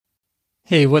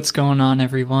Hey, what's going on,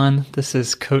 everyone? This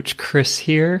is Coach Chris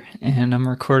here, and I'm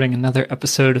recording another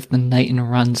episode of the Night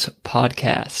and Runs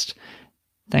podcast.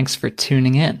 Thanks for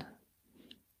tuning in.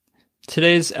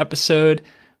 Today's episode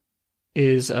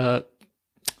is a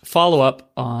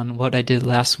follow-up on what I did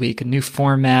last week, a new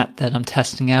format that I'm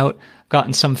testing out. I've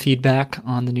gotten some feedback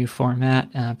on the new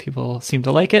format. People seem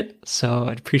to like it, so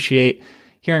I'd appreciate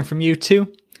hearing from you too.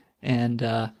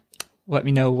 And let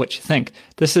me know what you think.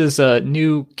 This is a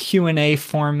new Q&A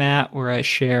format where I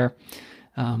share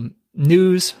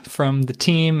news from the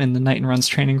team in the Night and Runs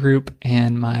training group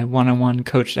and my one-on-one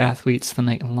coached athletes, the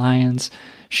Night and Lions,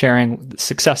 sharing the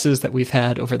successes that we've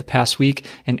had over the past week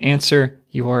and answer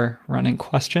your running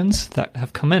questions that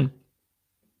have come in.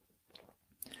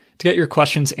 To get your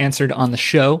questions answered on the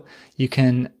show, you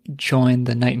can join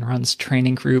the Night and Runs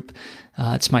training group.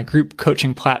 It's my group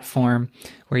coaching platform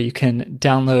where you can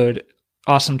download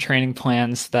awesome training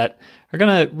plans that are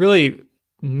going to really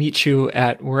meet you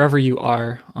at wherever you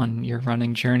are on your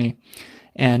running journey.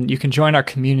 And you can join our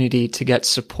community to get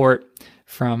support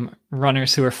from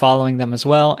runners who are following them as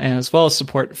well as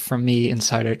support from me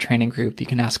inside our training group. You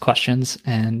can ask questions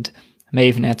and I may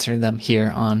even answer them here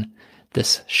on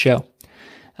this show.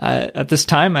 At this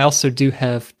time, I also do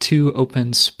have 2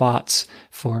 open spots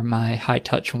for my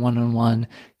high-touch one-on-one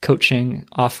coaching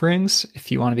offerings.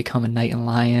 If you want to become a Night and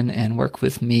Lion and work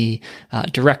with me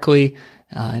directly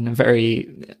in a very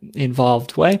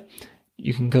involved way,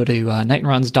 you can go to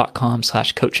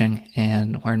nightandruns.com/coaching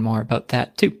and learn more about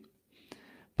that too.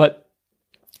 But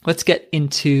let's get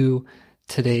into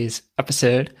today's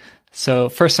episode. So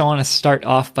first, I want to start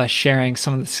off by sharing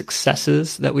some of the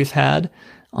successes that we've had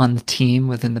on the team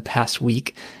within the past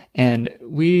week. And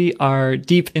we are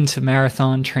deep into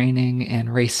marathon training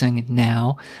and racing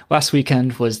now. Last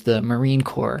weekend was the Marine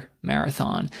Corps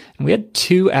Marathon, and we had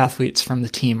 2 athletes from the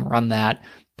team run that.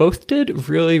 Both did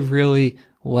really, really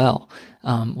well.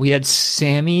 We had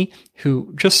Sammy,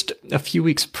 who just a few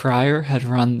weeks prior had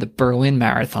run the Berlin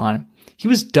Marathon. He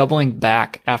was doubling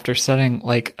back after setting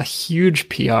like a huge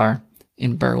PR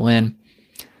in Berlin.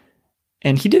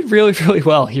 And he did really, really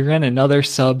well. He ran another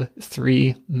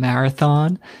sub-3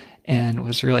 marathon and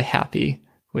was really happy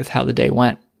with how the day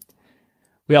went.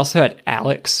 We also had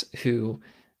Alex, who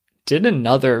did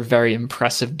another very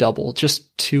impressive double.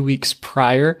 Just 2 weeks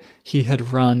prior, he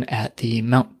had run at the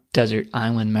Mount Desert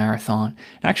Island Marathon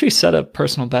and actually set a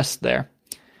personal best there.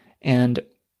 And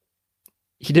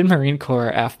he did Marine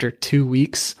Corps after 2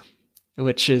 weeks,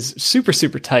 which is super,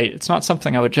 super tight. It's not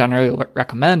something I would generally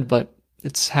recommend, but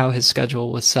it's how his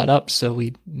schedule was set up, so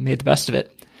we made the best of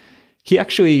it. He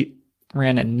actually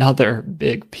ran another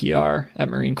big PR at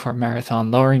Marine Corps Marathon,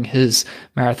 lowering his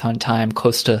marathon time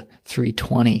close to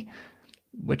 3:20,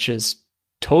 which is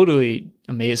totally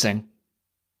amazing.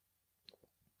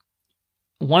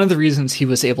 One of the reasons he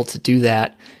was able to do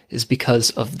that is because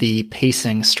of the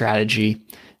pacing strategy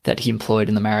that he employed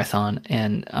in the marathon,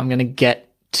 and I'm going to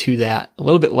get to that a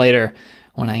little bit later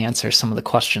when I answer some of the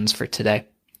questions for today.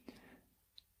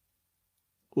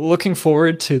 Looking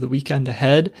forward to the weekend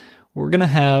ahead, we're going to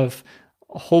have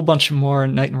a whole bunch more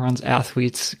Night and Runs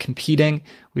athletes competing.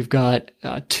 We've got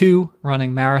 2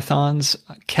 running marathons.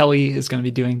 Kelly is going to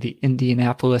be doing the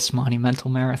Indianapolis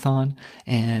Monumental Marathon,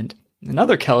 and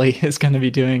another Kelly is going to be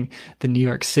doing the New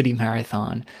York City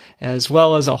Marathon, as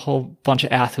well as a whole bunch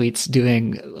of athletes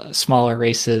doing smaller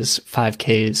races,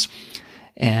 5Ks,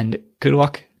 and good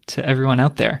luck to everyone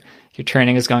out there. Your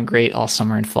training has gone great all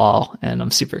summer and fall, and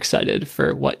I'm super excited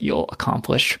for what you'll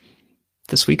accomplish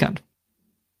this weekend.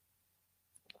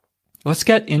 Let's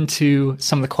get into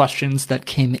some of the questions that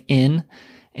came in.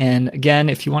 And again,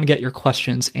 if you want to get your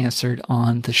questions answered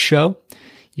on the show,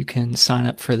 you can sign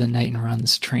up for the Night and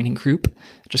Runs training group.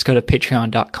 Just go to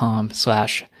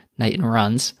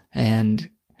patreon.com/nightandruns, and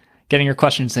getting your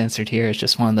questions answered here is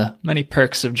just one of the many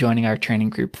perks of joining our training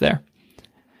group there.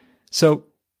 So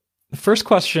the first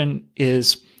question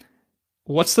is,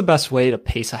 what's the best way to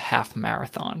pace a half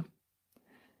marathon?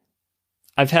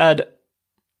 I've had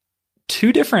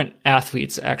 2 different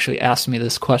athletes actually ask me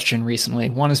this question recently.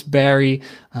 One is Barry,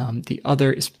 the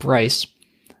other is Bryce.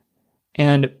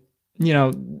 And,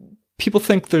 people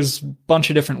think there's a bunch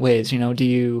of different ways. Do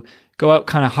you go out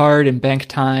kind of hard and bank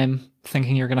time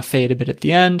thinking you're going to fade a bit at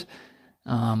the end?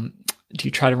 Do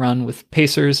you try to run with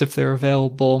pacers if they're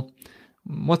available?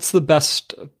 What's the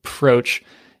best approach?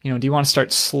 Do you want to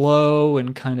start slow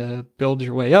and kind of build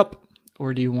your way up,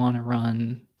 or do you want to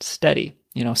run steady?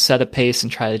 Set a pace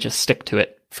and try to just stick to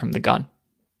it from the gun.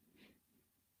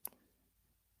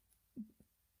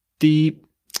 The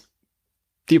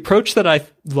approach that I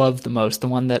love the most, the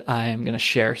one that I am going to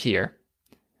share here,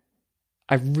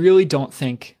 I really don't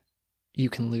think you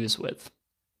can lose with.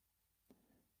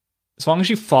 As long as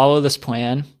you follow this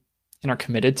plan and are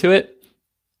committed to it,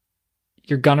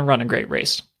 you're going to run a great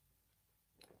race.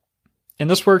 And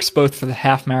this works both for the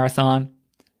half marathon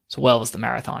as well as the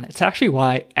marathon. It's actually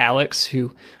why Alex,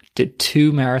 who did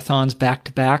 2 marathons back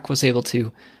to back, was able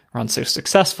to run so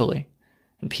successfully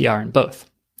and PR in both.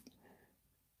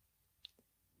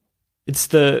 It's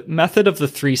the method of the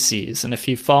 3 C's, and if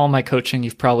you follow my coaching,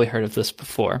 you've probably heard of this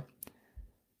before.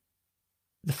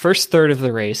 The first third of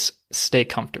the race, stay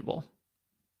comfortable.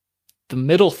 The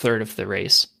middle third of the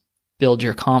race, build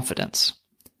your confidence.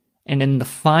 And in the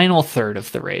final third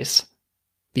of the race,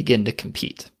 begin to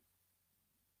compete.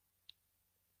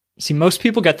 See, most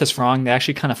people get this wrong. They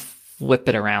actually kind of flip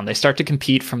it around. They start to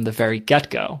compete from the very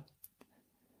get-go.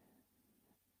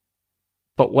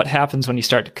 But what happens when you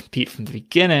start to compete from the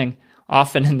beginning,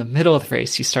 often in the middle of the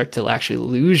race, you start to actually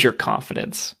lose your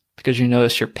confidence because you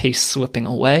notice your pace slipping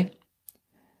away.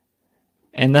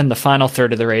 And then the final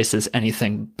third of the race is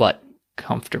anything but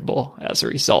comfortable as a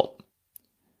result.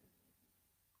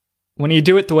 When you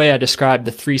do it the way I described,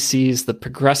 the 3 C's, the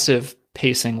progressive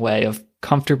pacing way of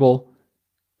comfortable,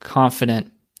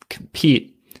 confident,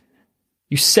 compete,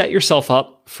 you set yourself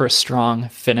up for a strong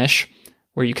finish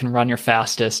where you can run your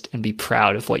fastest and be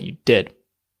proud of what you did.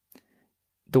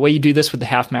 The way you do this with the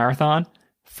half marathon,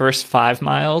 first 5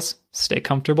 miles, stay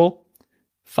comfortable,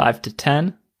 5 to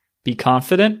 10, be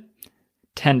confident,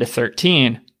 10 to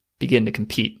 13, begin to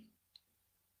compete.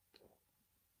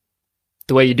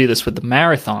 The way you do this with the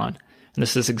marathon, and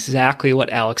this is exactly what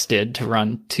Alex did to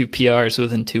run 2 PRs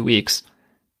within 2 weeks.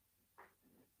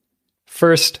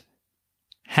 First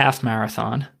half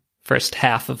marathon, first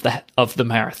half of the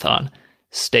marathon,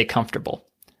 stay comfortable.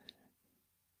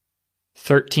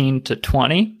 13 to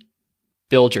 20,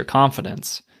 build your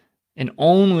confidence. And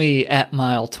only at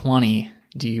mile 20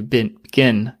 do you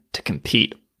begin to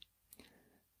compete.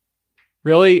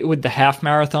 Really, with the half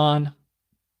marathon,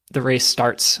 the race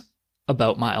starts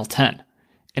about mile 10.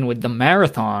 And with the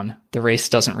marathon, the race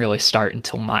doesn't really start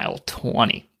until mile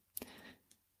 20.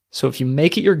 So if you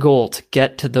make it your goal to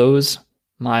get to those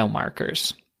mile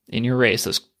markers in your race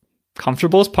as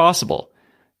comfortable as possible,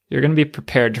 you're going to be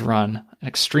prepared to run an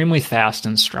extremely fast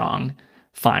and strong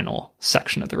final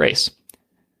section of the race.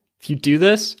 If you do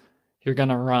this, you're going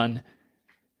to run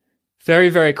very,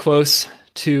 very close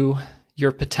to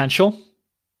your potential.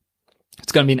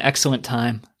 It's going to be an excellent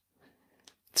time.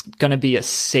 It's going to be a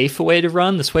safe way to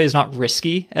run. This way is not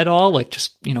risky at all. Like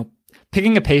just,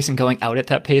 picking a pace and going out at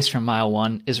that pace from mile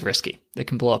 1 is risky. It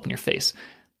can blow up in your face.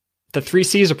 The 3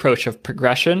 C's approach of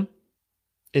progression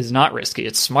is not risky.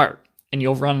 It's smart, and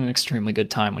you'll run an extremely good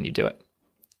time when you do it.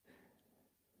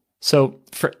 So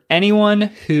for anyone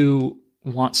who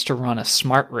wants to run a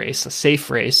smart race, a safe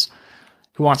race,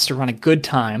 who wants to run a good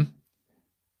time,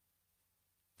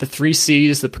 the 3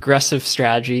 C's, the progressive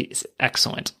strategy is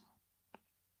excellent.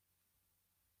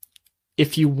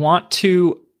 If you want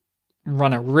to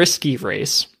run a risky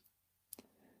race,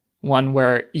 one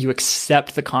where you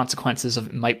accept the consequences of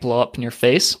it might blow up in your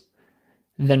face,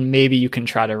 then maybe you can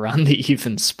try to run the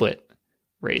even split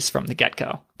race from the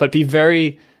get-go. But be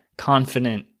very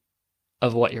confident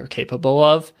of what you're capable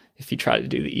of if you try to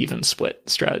do the even split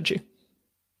strategy.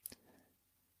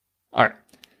 All right.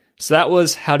 So that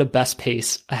was how to best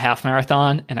pace a half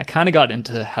marathon, and I kind of got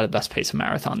into how to best pace a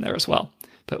marathon there as well.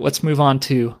 But let's move on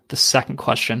to the second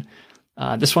question.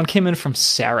 This one came in from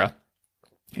Sarah,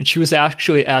 and she was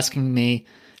actually asking me,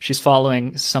 she's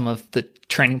following some of the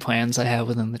training plans I have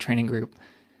within the training group.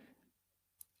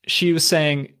 She was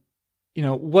saying,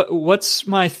 what's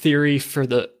my theory for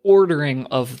the ordering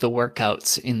of the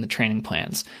workouts in the training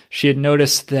plans? She had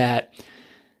noticed that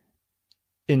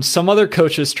in some other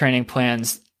coaches' training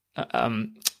plans,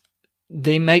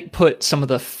 they might put some of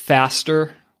the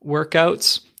faster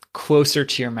workouts closer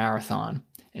to your marathon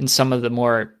and some of the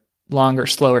more longer,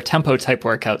 slower tempo type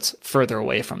workouts further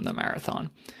away from the marathon.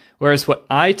 Whereas what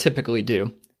I typically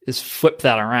do is flip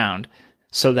that around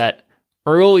so that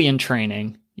early in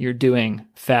training, you're doing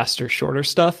faster, shorter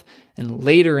stuff, and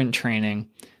later in training,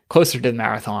 closer to the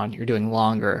marathon, you're doing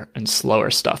longer and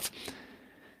slower stuff.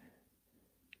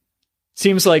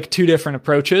 Seems like 2 different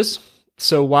approaches.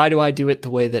 So why do I do it the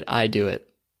way that I do it?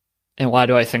 And why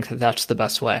do I think that that's the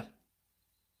best way?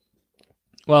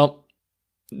 Well,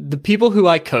 the people who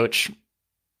I coach,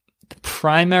 the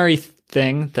primary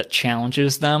thing that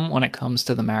challenges them when it comes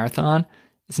to the marathon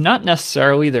is not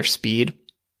necessarily their speed,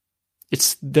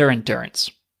 it's their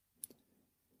endurance.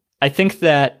 I think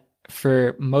that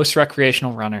for most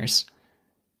recreational runners,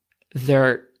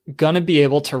 they're going to be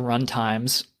able to run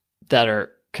times that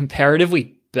are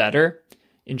comparatively better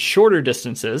in shorter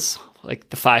distances, like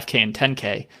the 5K and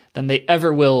 10K, than they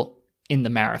ever will in the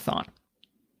marathon.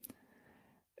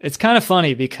 It's kind of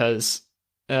funny because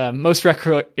most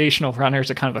recreational runners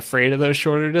are kind of afraid of those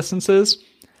shorter distances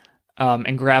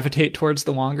and gravitate towards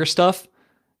the longer stuff.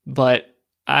 But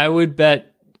I would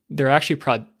bet they're actually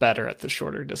probably better at the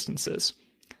shorter distances.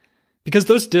 Because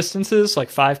those distances, like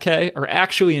 5K, are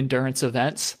actually endurance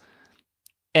events.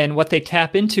 And what they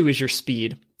tap into is your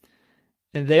speed.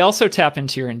 And they also tap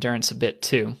into your endurance a bit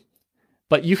too.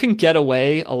 But you can get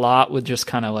away a lot with just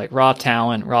kind of like raw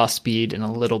talent, raw speed, and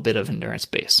a little bit of endurance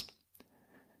base.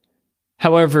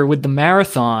 However, with the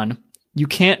marathon, you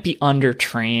can't be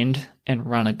undertrained and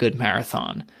run a good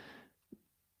marathon.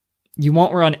 You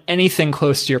won't run anything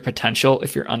close to your potential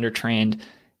if you're undertrained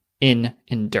in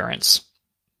endurance.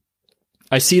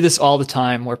 I see this all the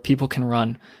time where people can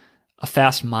run a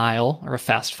fast mile or a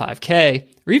fast 5K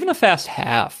or even a fast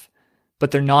half,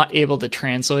 but they're not able to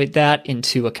translate that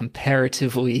into a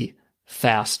comparatively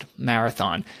fast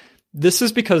marathon. This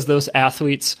is because those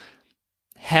athletes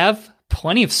have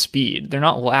plenty of speed. They're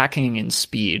not lacking in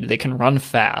speed. They can run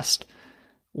fast.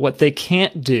 What they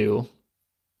can't do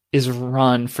is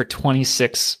run for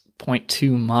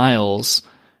 26.2 miles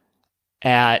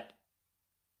at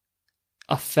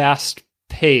a fast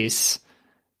pace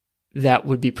that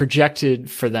would be projected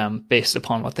for them based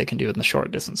upon what they can do in the short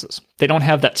distances. They don't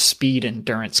have that speed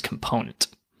endurance component.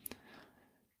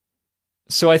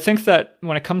 So I think that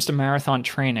when it comes to marathon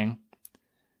training,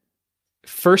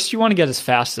 first you want to get as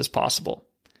fast as possible.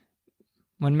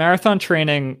 When marathon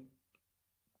training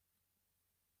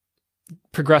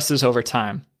progresses over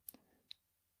time,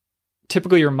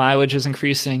 typically your mileage is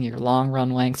increasing, your long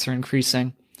run lengths are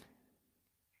increasing.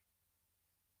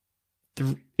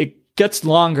 It gets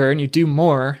longer and you do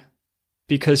more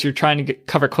because you're trying to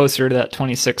cover closer to that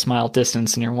 26 mile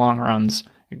distance in your long runs.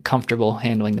 You're comfortable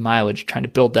handling the mileage, trying to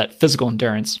build that physical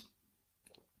endurance.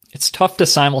 It's tough to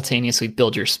simultaneously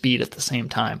build your speed at the same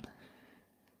time.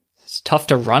 It's tough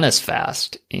to run as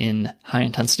fast in high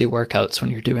intensity workouts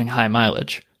when you're doing high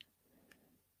mileage.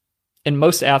 And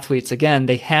most athletes, again,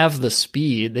 they have the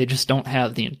speed, they just don't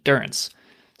have the endurance.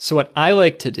 So what I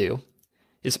like to do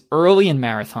is early in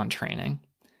marathon training,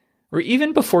 or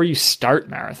even before you start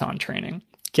marathon training,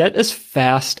 get as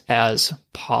fast as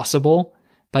possible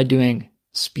by doing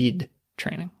speed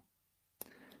training.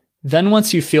 Then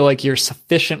once you feel like you're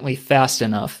sufficiently fast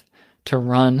enough to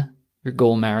run your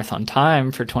goal marathon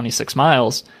time for 26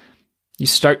 miles, you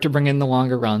start to bring in the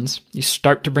longer runs, you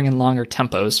start to bring in longer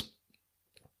tempos,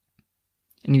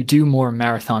 and you do more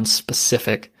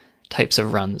marathon-specific types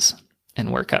of runs and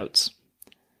workouts.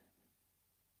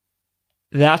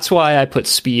 That's why I put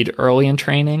speed early in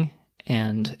training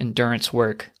and endurance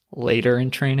work later in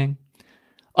training.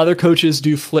 Other coaches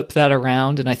do flip that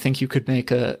around, and I think you could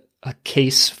make a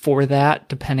case for that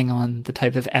depending on the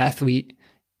type of athlete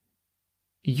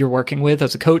you're working with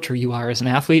as a coach or you are as an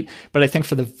athlete. But I think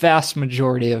for the vast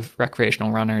majority of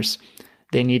recreational runners,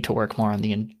 they need to work more on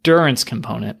the endurance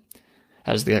component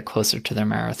as they get closer to their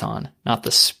marathon, not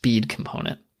the speed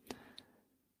component.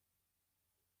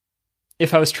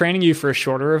 If I was training you for a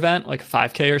shorter event, like a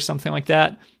 5K or something like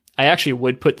that, I actually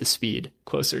would put the speed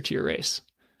closer to your race.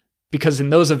 Because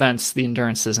in those events, the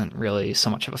endurance isn't really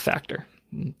so much of a factor.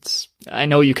 I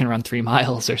know you can run 3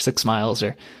 miles or 6 miles,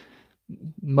 or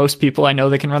most people I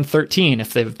know they can run 13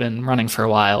 if they've been running for a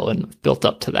while and built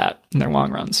up to that in their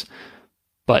long runs.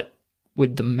 But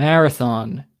with the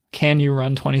marathon, can you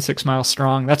run 26 miles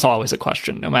strong? That's always a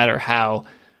question, no matter how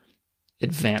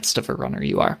advanced of a runner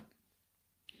you are.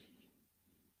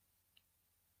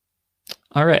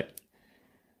 All right.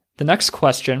 The next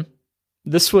question,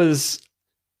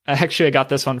 I got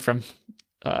this one from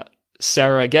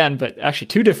Sarah again, but actually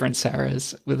 2 different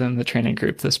Sarahs within the training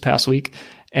group this past week.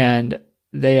 And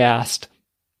they asked,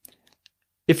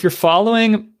 if you're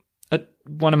following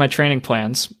one of my training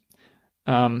plans,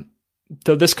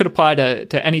 though this could apply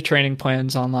to any training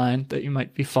plans online that you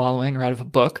might be following or out of a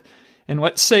book, and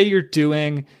let's say you're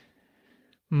doing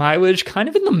mileage kind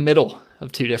of in the middle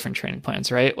of 2 different training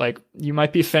plans, right? Like you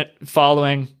might be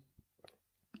following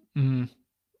an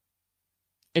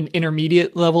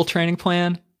intermediate level training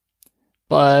plan,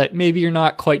 but maybe you're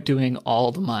not quite doing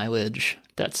all the mileage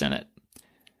that's in it.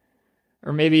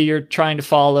 Or maybe you're trying to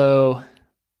follow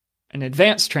an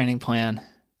advanced training plan,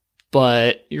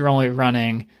 but you're only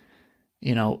running,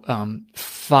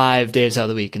 5 days out of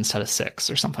the week instead of 6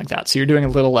 or something like that. So you're doing a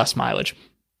little less mileage.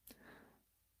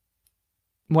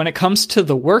 When it comes to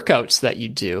the workouts that you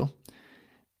do,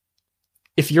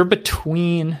 if you're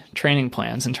between training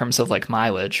plans in terms of like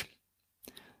mileage,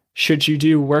 should you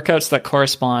do workouts that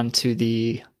correspond to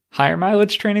the higher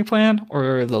mileage training plan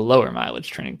or the lower mileage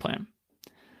training plan?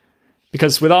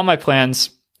 Because with all my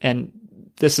plans, and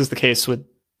this is the case with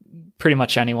pretty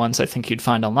much any ones I think you'd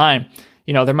find online,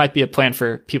 there might be a plan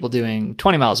for people doing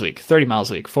 20 miles a week, 30 miles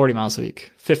a week, 40 miles a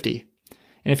week, 50.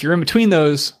 And if you're in between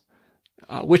those,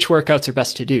 which workouts are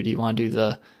best to do? Do you want to do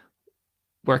the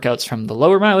workouts from the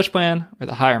lower mileage plan or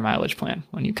the higher mileage plan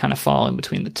when you kind of fall in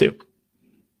between the two?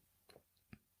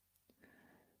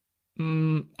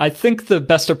 I think the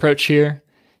best approach here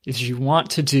is you want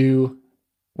to do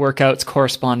workouts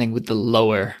corresponding with the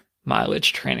lower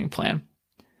mileage training plan.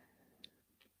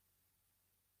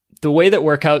 The way that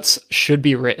workouts should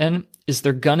be written is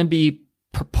they're going to be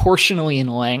proportionally in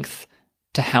length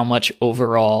to how much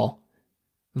overall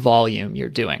volume you're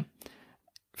doing.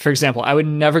 For example, I would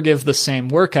never give the same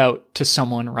workout to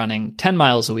someone running 10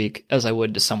 miles a week as I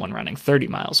would to someone running 30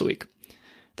 miles a week.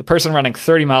 The person running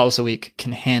 30 miles a week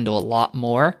can handle a lot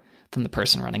more than the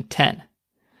person running 10.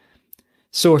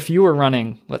 So if you were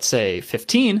running, let's say,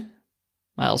 15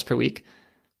 miles per week,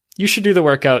 you should do the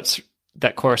workouts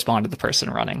that correspond to the person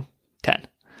running 10.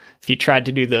 If you tried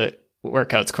to do the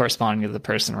workouts corresponding to the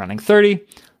person running 30,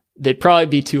 they'd probably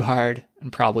be too hard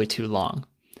and probably too long.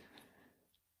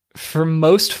 For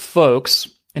most folks,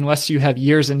 unless you have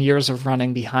years and years of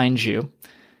running behind you,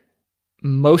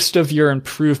 most of your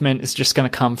improvement is just going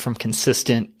to come from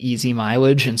consistent, easy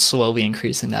mileage and slowly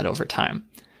increasing that over time.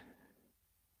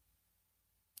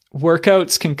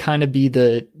 Workouts can kind of be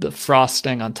the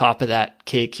frosting on top of that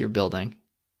cake you're building.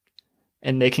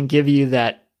 And they can give you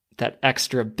that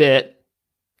extra bit,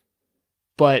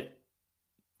 but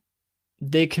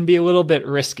they can be a little bit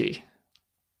risky.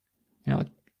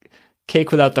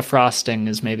 Cake without the frosting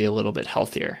is maybe a little bit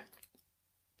healthier,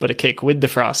 but a cake with the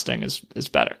frosting is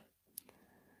better.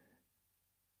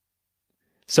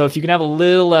 So if you can have a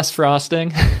little less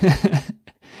frosting,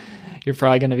 you're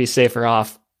probably going to be safer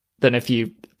off than if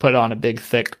you put on a big,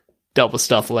 thick, double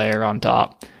stuffed layer on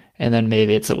top, and then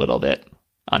maybe it's a little bit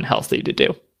unhealthy to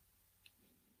do.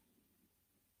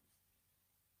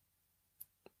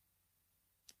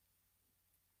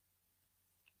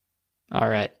 All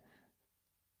right.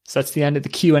 So that's the end of the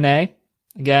Q&A.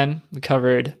 Again, we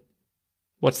covered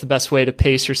what's the best way to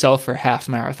pace yourself for half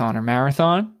marathon or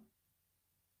marathon.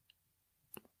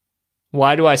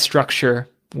 Why do I structure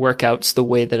workouts the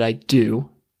way that I do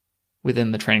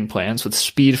within the training plans, with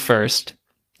speed first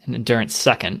and endurance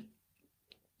second?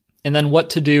 And then what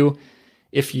to do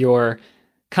if you're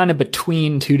kind of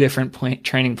between two different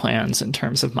training plans in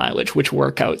terms of mileage. Which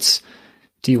workouts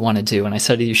do you want to do? And I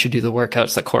said you should do the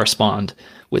workouts that correspond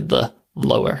with the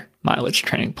lower mileage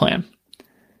training plan.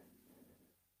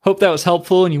 Hope that was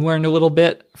helpful and you learned a little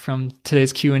bit from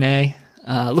today's Q&A.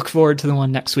 Look forward to the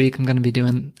one next week. I'm going to be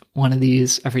doing one of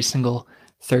these every single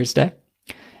Thursday.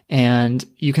 And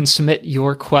you can submit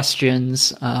your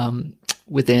questions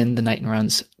within the Night and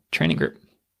Runs training group.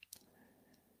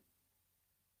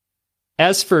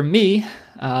 As for me,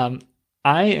 I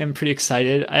am pretty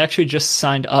excited. I actually just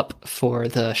signed up for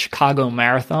the Chicago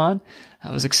Marathon.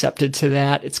 I was accepted to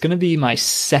that. It's going to be my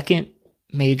second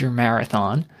major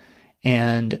marathon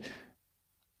and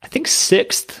I think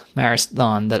sixth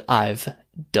marathon that I've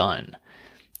done.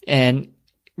 And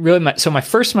really, my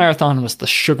first marathon was the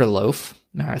Sugarloaf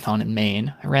Marathon in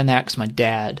Maine. I ran that because my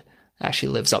dad actually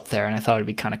lives up there and I thought it'd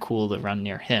be kind of cool to run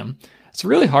near him. It's a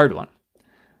really hard one.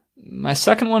 My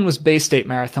second one was Bay State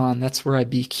Marathon. That's where I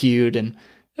BQ'd, and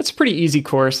that's a pretty easy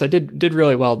course. I did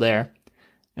really well there.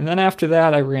 And then after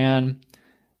that, I ran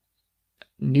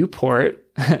Newport.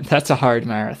 That's a hard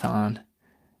marathon.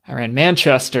 I ran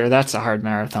Manchester. That's a hard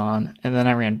marathon. And then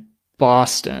I ran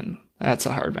Boston. That's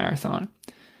a hard marathon.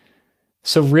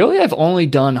 So really, I've only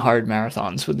done hard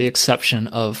marathons with the exception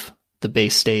of the Bay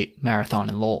State Marathon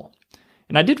in Lowell.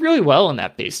 And I did really well in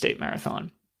that Bay State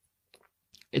Marathon.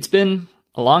 It's been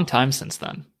a long time since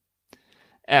then.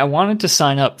 I wanted to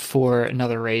sign up for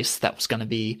another race that was going to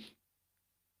be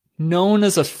known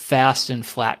as a fast and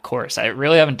flat course. I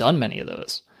really haven't done many of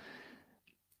those.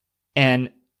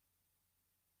 And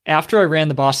after I ran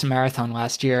the Boston Marathon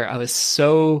last year, I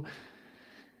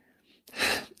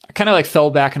kind of fell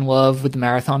back in love with the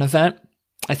marathon event.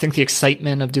 I think the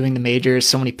excitement of doing the majors,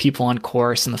 so many people on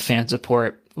course, and the fan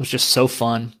support was just so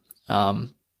fun.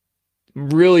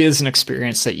 Really is an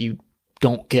experience that you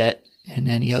don't get in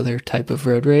any other type of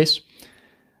road race.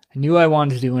 I knew I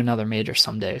wanted to do another major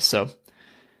someday, so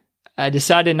I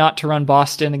decided not to run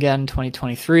Boston again in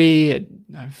 2023.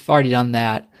 I've already done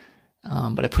that,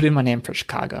 but I put in my name for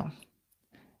Chicago,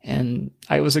 and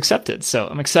I was accepted. So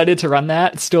I'm excited to run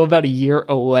that. It's still about a year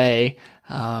away.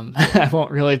 I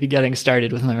won't really be getting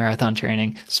started with my marathon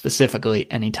training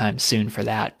specifically anytime soon for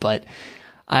that, but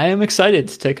I am excited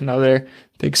to take another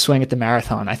big swing at the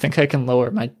marathon. I think I can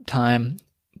lower my time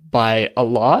by a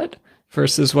lot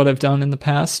versus what I've done in the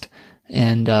past.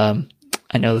 And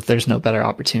I know that there's no better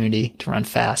opportunity to run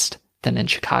fast than in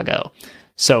Chicago.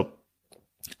 So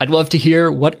I'd love to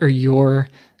hear, what are your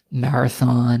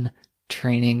marathon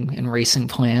training and racing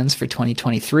plans for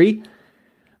 2023?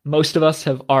 Most of us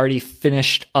have already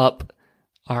finished up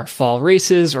our fall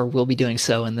races, or will be doing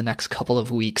so in the next couple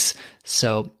of weeks.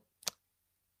 So,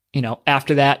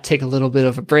 after that, take a little bit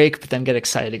of a break, but then get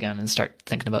excited again and start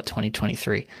thinking about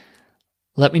 2023.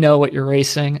 Let me know what you're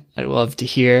racing. I'd love to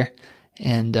hear.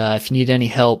 And if you need any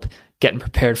help getting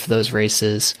prepared for those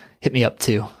races, hit me up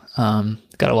too.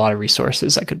 Got a lot of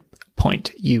resources I could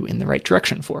point you in the right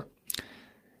direction for.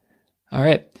 All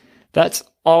right. That's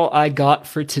all I got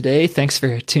for today. Thanks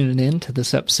for tuning in to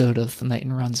this episode of the Knight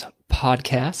and Runs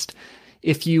podcast.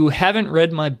 If you haven't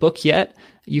read my book yet,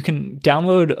 you can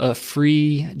download a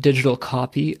free digital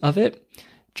copy of it.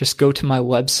 Just go to my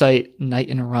website,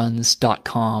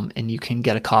 knightandruns.com, and you can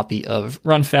get a copy of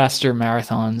Run Faster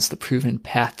Marathons, The Proven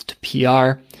Path to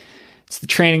PR. It's the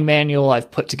training manual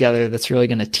I've put together that's really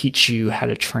going to teach you how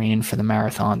to train for the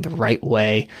marathon the right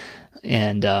way.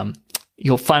 And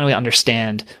you'll finally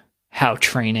understand how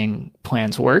training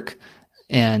plans work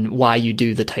and why you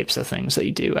do the types of things that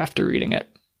you do after reading it.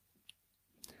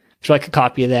 If you'd like a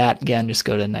copy of that, again, just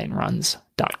go to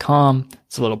knightandruns.com.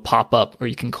 It's a little pop-up where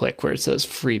you can click where it says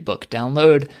free book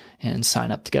download and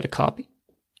sign up to get a copy.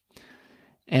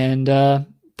 And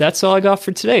that's all I got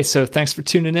for today. So thanks for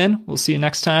tuning in. We'll see you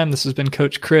next time. This has been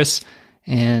Coach Chris.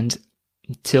 And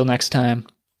until next time,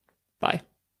 bye.